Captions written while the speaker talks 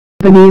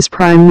Lebanese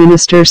Prime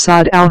Minister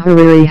Saad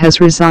al-Hariri has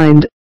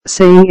resigned,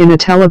 saying in a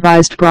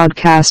televised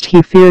broadcast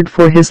he feared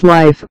for his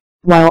life,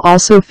 while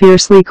also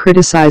fiercely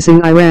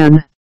criticizing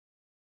Iran.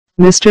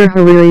 Mr.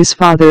 Hariri's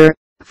father,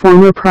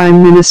 former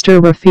Prime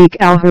Minister Rafiq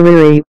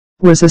al-Hariri,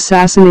 was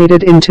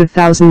assassinated in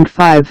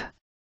 2005.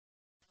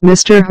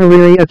 Mr.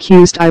 Hariri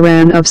accused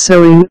Iran of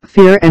sowing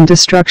fear and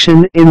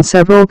destruction in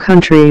several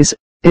countries,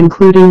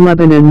 including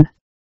Lebanon.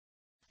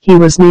 He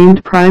was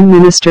named Prime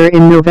Minister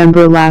in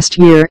November last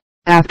year,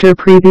 after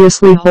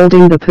previously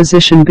holding the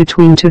position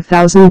between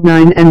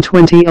 2009 and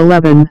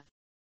 2011.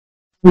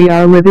 "We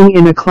are living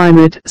in a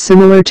climate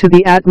similar to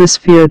the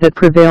atmosphere that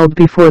prevailed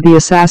before the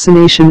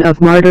assassination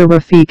of martyr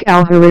Rafiq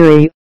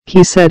al-Hariri,"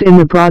 he said in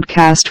the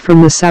broadcast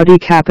from the Saudi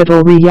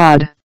capital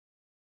Riyadh.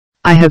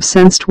 "I have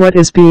sensed what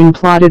is being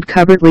plotted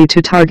covertly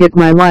to target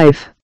my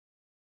life."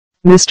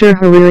 Mr.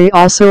 Hariri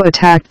also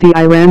attacked the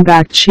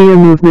Iran-backed Shia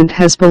movement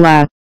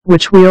Hezbollah,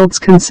 which wields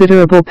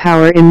considerable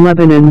power in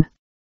Lebanon.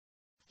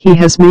 He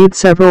has made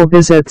several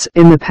visits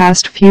in the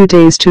past few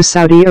days to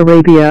Saudi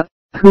Arabia,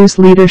 whose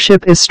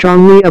leadership is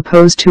strongly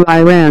opposed to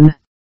Iran.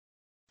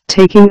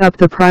 Taking up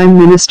the Prime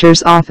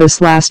Minister's office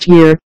last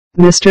year,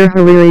 Mr.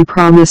 Hariri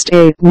promised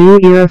a new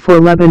era for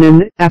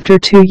Lebanon after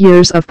 2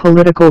 years of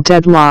political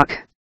deadlock.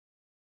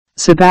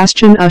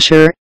 Sebastian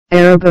Usher,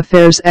 Arab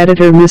Affairs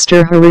editor.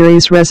 Mr.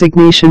 Hariri's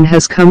resignation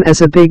has come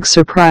as a big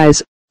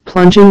surprise,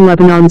 plunging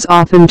Lebanon's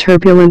often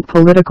turbulent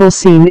political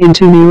scene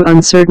into new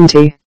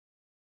uncertainty.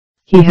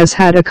 He has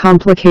had a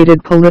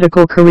complicated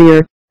political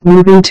career,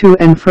 moving to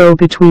and fro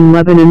between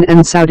Lebanon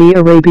and Saudi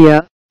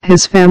Arabia,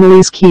 his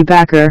family's key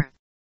backer.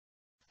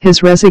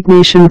 His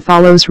resignation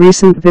follows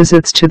recent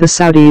visits to the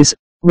Saudis,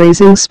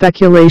 raising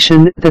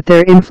speculation that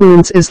their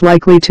influence is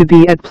likely to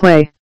be at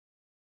play.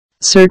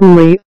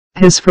 Certainly,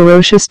 his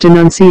ferocious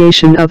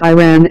denunciation of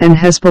Iran and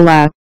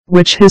Hezbollah,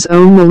 which his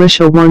own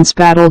militia once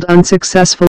battled unsuccessfully,